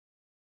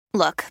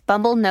Look,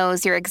 Bumble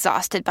knows you're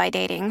exhausted by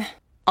dating.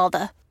 All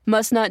the,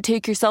 must not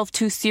take yourself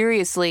too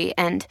seriously,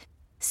 and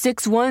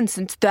 6'1"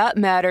 since that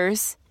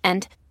matters.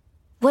 And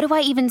what do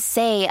I even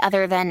say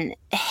other than,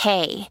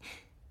 hey?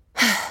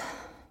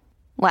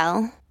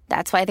 Well,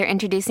 that's why they're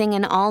introducing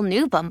an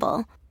all-new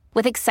Bumble,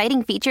 with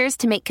exciting features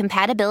to make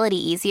compatibility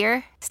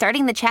easier,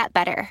 starting the chat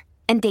better,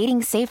 and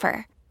dating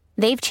safer.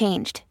 They've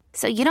changed,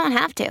 so you don't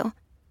have to.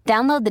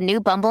 Download the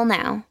new Bumble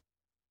now.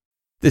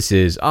 This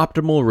is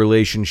Optimal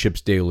Relationships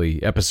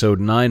Daily, episode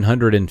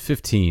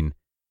 915,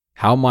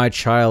 How My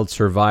Child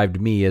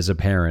Survived Me as a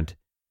Parent,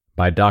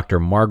 by Dr.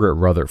 Margaret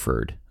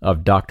Rutherford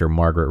of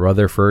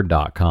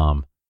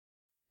drmargaretrutherford.com.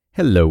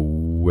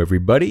 Hello,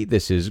 everybody.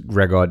 This is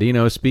Greg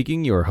Audino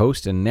speaking, your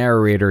host and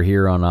narrator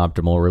here on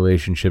Optimal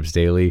Relationships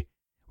Daily.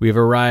 We have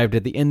arrived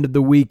at the end of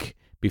the week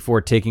before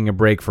taking a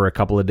break for a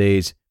couple of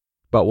days,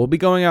 but we'll be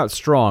going out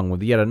strong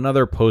with yet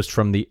another post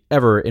from the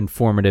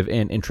ever-informative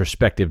and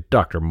introspective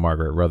Dr.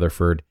 Margaret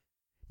Rutherford.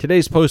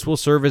 Today's post will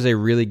serve as a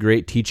really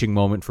great teaching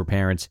moment for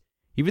parents,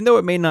 even though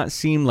it may not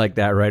seem like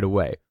that right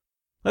away.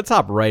 Let's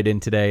hop right in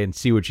today and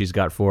see what she's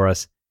got for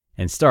us,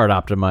 and start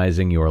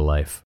optimizing your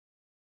life.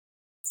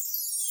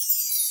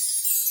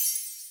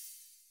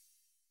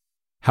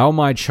 How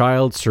My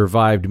Child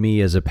Survived Me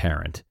as a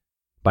Parent,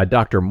 by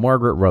Dr.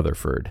 Margaret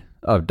Rutherford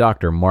of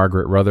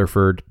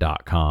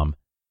drmargaretrutherford.com.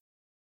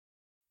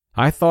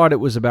 I thought it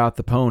was about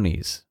the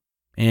ponies,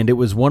 and it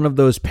was one of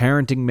those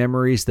parenting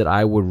memories that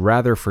I would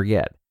rather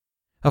forget.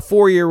 A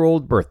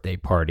 4-year-old birthday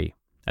party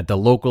at the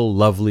local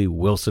lovely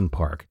Wilson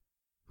Park.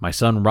 My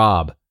son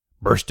Rob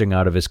bursting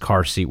out of his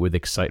car seat with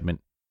excitement.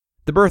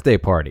 The birthday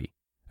party,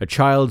 a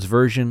child's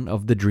version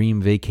of the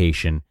dream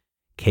vacation.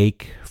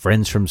 Cake,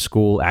 friends from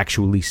school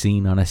actually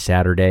seen on a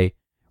Saturday,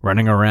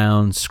 running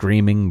around,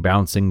 screaming,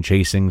 bouncing,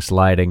 chasing,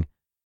 sliding.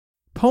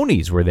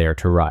 Ponies were there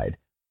to ride.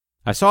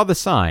 I saw the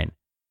sign.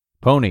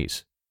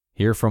 Ponies,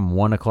 here from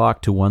 1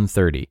 o'clock to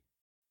 1:30.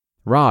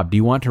 Rob, do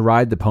you want to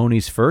ride the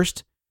ponies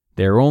first?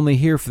 They're only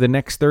here for the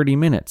next 30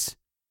 minutes.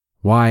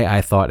 Why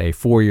I thought a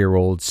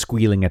 4-year-old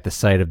squealing at the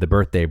sight of the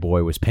birthday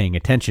boy was paying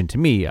attention to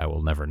me, I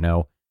will never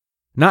know.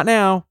 Not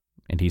now,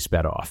 and he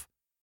sped off.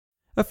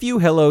 A few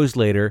hellos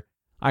later,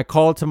 I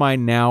called to my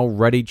now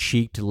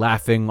ruddy-cheeked,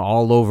 laughing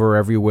all over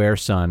everywhere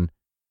son.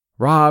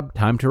 Rob,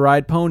 time to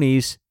ride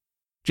ponies.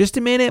 Just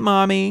a minute,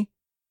 Mommy.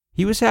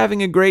 He was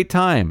having a great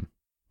time.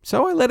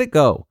 So I let it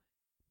go.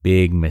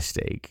 Big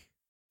mistake.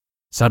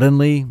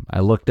 Suddenly, I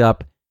looked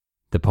up.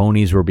 The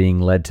ponies were being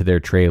led to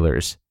their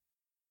trailers.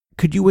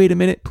 Could you wait a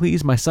minute,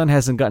 please? My son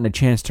hasn't gotten a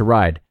chance to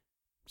ride.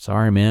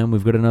 Sorry, ma'am,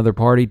 we've got another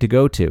party to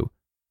go to.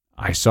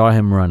 I saw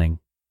him running.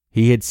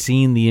 He had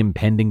seen the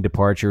impending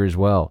departure as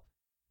well.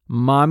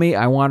 Mommy,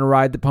 I want to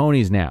ride the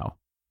ponies now.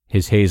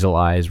 His hazel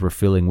eyes were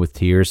filling with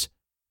tears.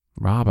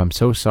 Rob, I'm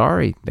so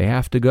sorry. They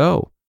have to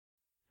go.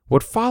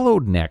 What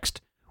followed next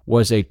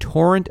was a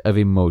torrent of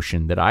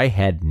emotion that I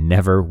had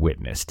never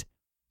witnessed.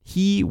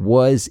 He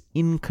was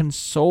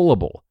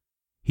inconsolable.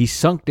 He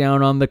sunk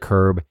down on the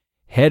curb,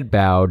 head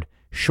bowed,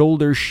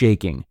 shoulders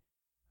shaking.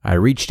 I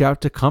reached out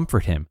to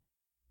comfort him.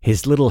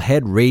 His little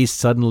head raised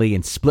suddenly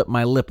and split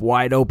my lip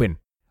wide open.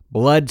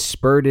 Blood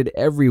spurted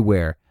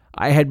everywhere.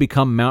 I had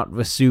become Mount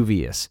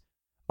Vesuvius.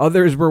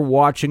 Others were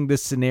watching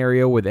this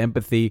scenario with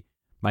empathy.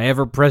 My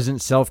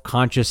ever-present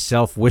self-conscious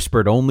self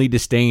whispered only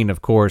disdain,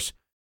 of course.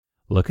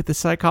 Look at the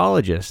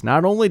psychologist.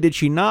 Not only did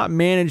she not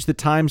manage the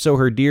time so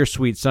her dear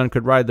sweet son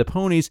could ride the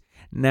ponies,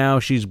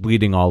 now she's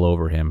bleeding all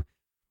over him.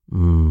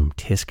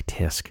 Tisk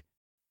tisk.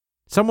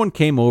 Someone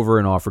came over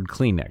and offered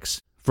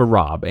Kleenex, for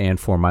Rob and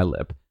for my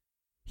lip.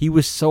 He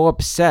was so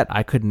upset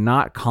I could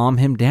not calm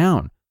him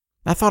down.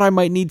 I thought I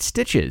might need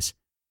stitches.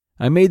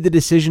 I made the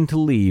decision to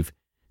leave,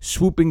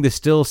 swooping the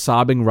still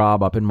sobbing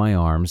Rob up in my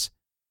arms.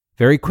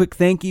 Very quick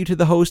thank you to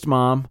the host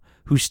mom,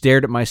 who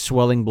stared at my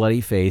swelling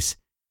bloody face.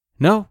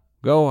 No.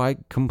 Go, I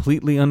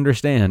completely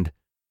understand.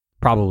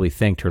 Probably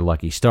thanked her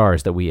lucky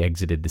stars that we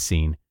exited the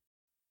scene.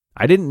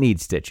 I didn't need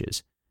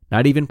stitches,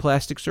 not even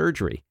plastic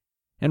surgery,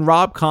 and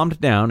Rob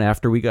calmed down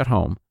after we got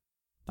home.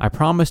 I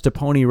promised a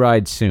pony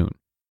ride soon.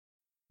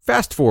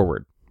 Fast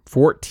forward,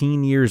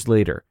 14 years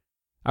later,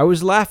 I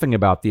was laughing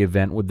about the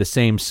event with the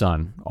same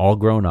son, all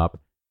grown up,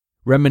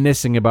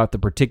 reminiscing about the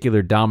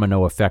particular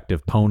domino effect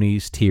of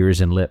ponies, tears,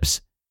 and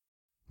lips.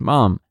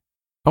 Mom,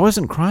 I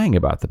wasn't crying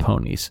about the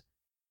ponies.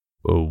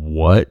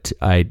 What?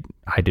 I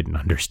didn't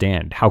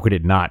understand. How could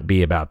it not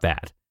be about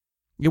that?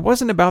 It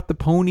wasn't about the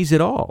ponies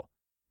at all.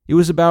 It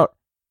was about,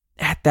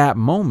 at that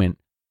moment,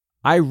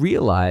 I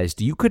realized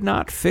you could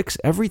not fix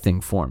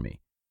everything for me.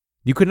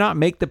 You could not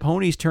make the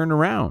ponies turn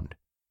around.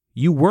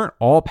 You weren't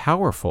all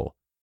powerful.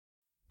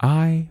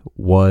 I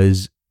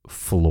was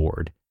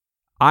floored.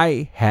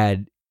 I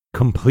had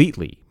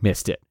completely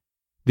missed it.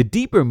 The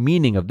deeper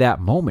meaning of that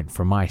moment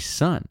for my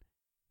son.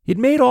 It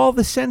made all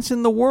the sense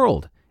in the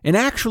world, and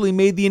actually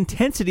made the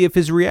intensity of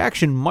his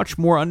reaction much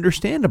more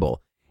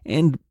understandable.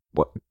 And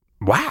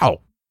wow,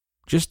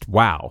 just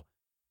wow.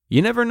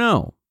 You never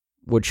know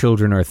what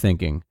children are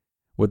thinking,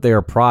 what they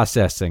are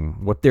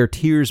processing, what their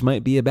tears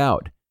might be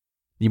about.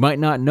 You might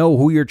not know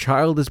who your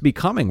child is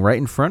becoming right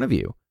in front of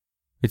you.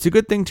 It's a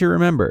good thing to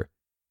remember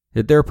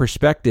that their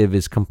perspective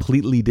is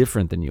completely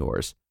different than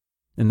yours,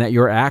 and that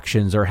your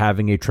actions are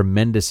having a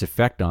tremendous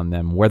effect on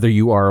them, whether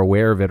you are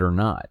aware of it or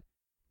not.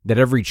 That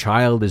every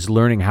child is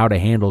learning how to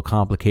handle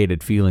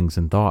complicated feelings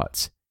and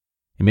thoughts.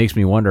 It makes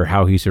me wonder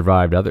how he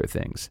survived other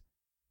things.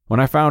 When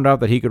I found out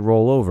that he could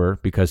roll over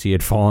because he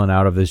had fallen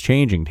out of his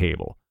changing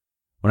table.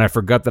 When I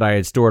forgot that I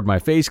had stored my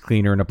face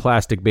cleaner in a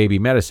plastic baby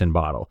medicine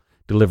bottle,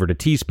 delivered a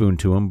teaspoon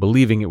to him,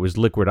 believing it was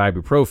liquid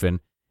ibuprofen,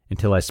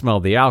 until I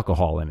smelled the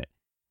alcohol in it.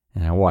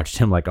 And I watched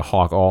him like a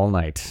hawk all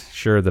night,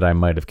 sure that I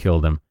might have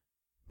killed him.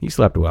 He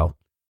slept well.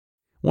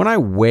 When I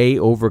way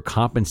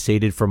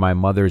overcompensated for my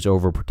mother's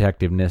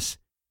overprotectiveness,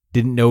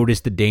 didn't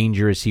notice the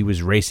danger as he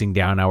was racing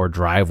down our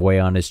driveway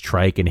on his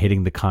trike and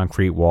hitting the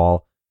concrete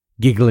wall,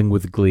 giggling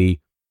with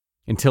glee,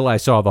 until I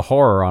saw the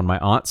horror on my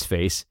aunt's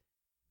face.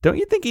 "Don't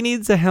you think he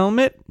needs a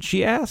helmet?"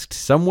 she asked,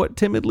 somewhat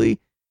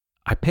timidly.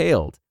 I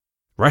paled,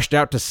 rushed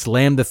out to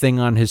slam the thing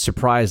on his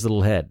surprised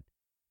little head.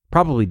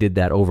 Probably did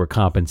that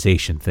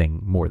overcompensation thing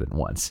more than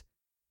once.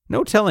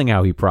 No telling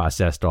how he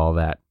processed all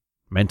that.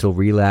 Mental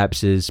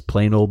relapses,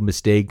 plain old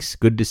mistakes,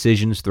 good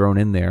decisions thrown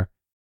in there.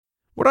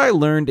 What I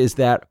learned is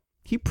that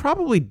he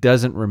probably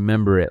doesn't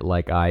remember it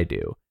like I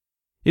do.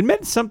 It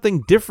meant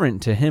something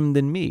different to him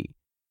than me.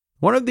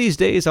 One of these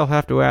days I'll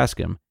have to ask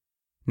him.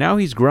 Now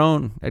he's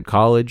grown, at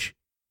college.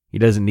 He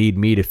doesn't need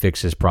me to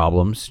fix his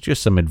problems,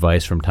 just some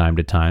advice from time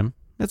to time.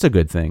 That's a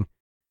good thing.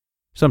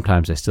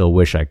 Sometimes I still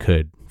wish I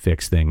could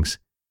fix things.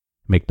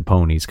 Make the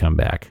ponies come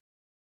back.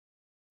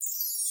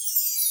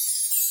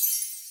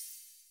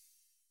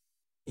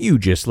 You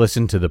just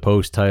listened to the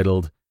post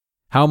titled,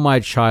 "How My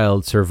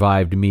Child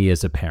Survived Me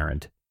as a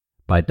Parent"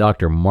 by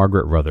Dr.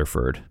 Margaret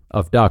Rutherford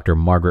of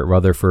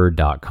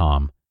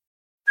drmargaretrutherford.com.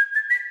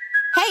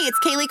 Hey, it's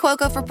Kaylee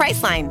Cuoco for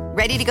Priceline.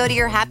 Ready to go to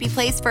your happy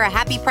place for a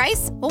happy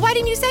price? Well, why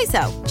didn't you say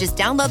so? Just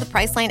download the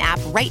Priceline app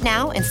right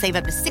now and save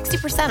up to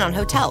 60% on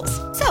hotels.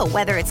 So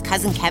whether it's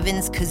Cousin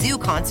Kevin's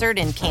Kazoo Concert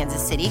in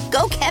Kansas City,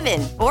 go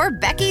Kevin, or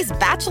Becky's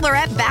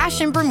Bachelorette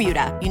Bash in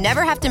Bermuda, you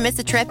never have to miss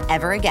a trip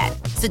ever again.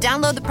 So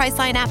download the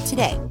Priceline app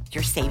today.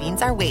 Your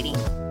savings are waiting.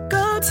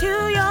 Go to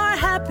your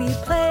happy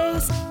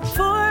place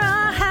for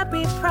a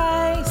happy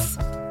price.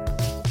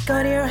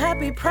 Go to your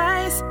happy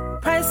price,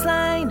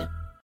 Priceline.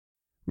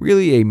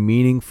 Really a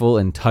meaningful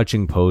and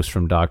touching post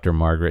from Dr.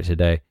 Margaret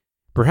today.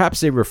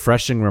 Perhaps a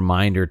refreshing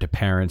reminder to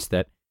parents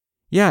that,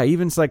 yeah,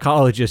 even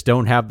psychologists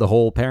don't have the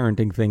whole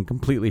parenting thing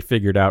completely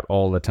figured out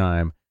all the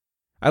time.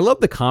 I love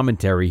the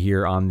commentary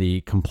here on the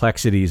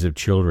complexities of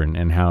children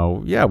and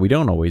how, yeah, we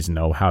don't always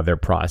know how they're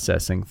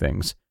processing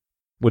things.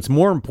 What's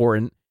more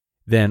important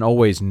than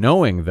always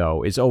knowing,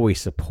 though, is always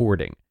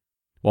supporting.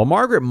 While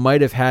Margaret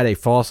might have had a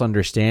false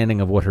understanding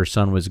of what her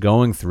son was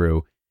going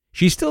through,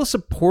 she still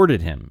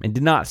supported him and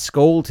did not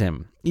scold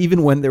him,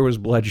 even when there was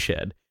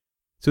bloodshed.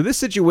 So this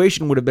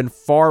situation would have been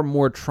far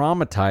more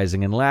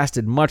traumatizing and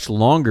lasted much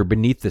longer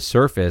beneath the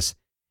surface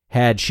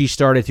had she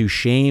started to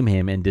shame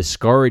him and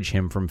discourage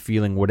him from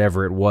feeling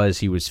whatever it was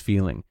he was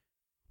feeling.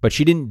 But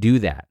she didn't do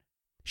that.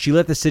 She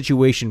let the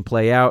situation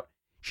play out.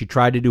 She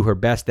tried to do her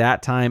best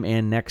that time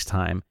and next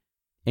time.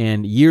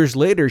 And years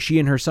later, she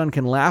and her son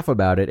can laugh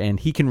about it,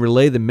 and he can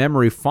relay the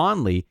memory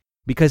fondly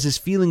because his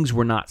feelings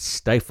were not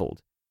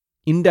stifled.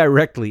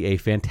 Indirectly, a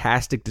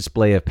fantastic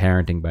display of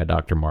parenting by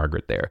Dr.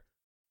 Margaret there.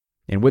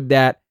 And with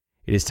that,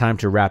 it is time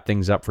to wrap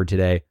things up for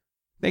today.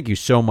 Thank you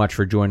so much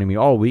for joining me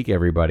all week,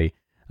 everybody.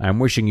 I'm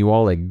wishing you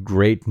all a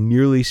great,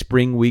 nearly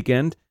spring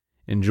weekend.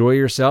 Enjoy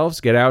yourselves,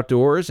 get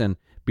outdoors, and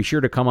be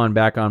sure to come on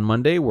back on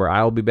Monday, where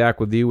I'll be back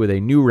with you with a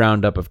new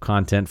roundup of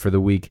content for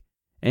the week,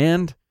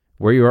 and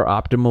where your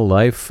optimal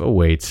life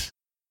awaits.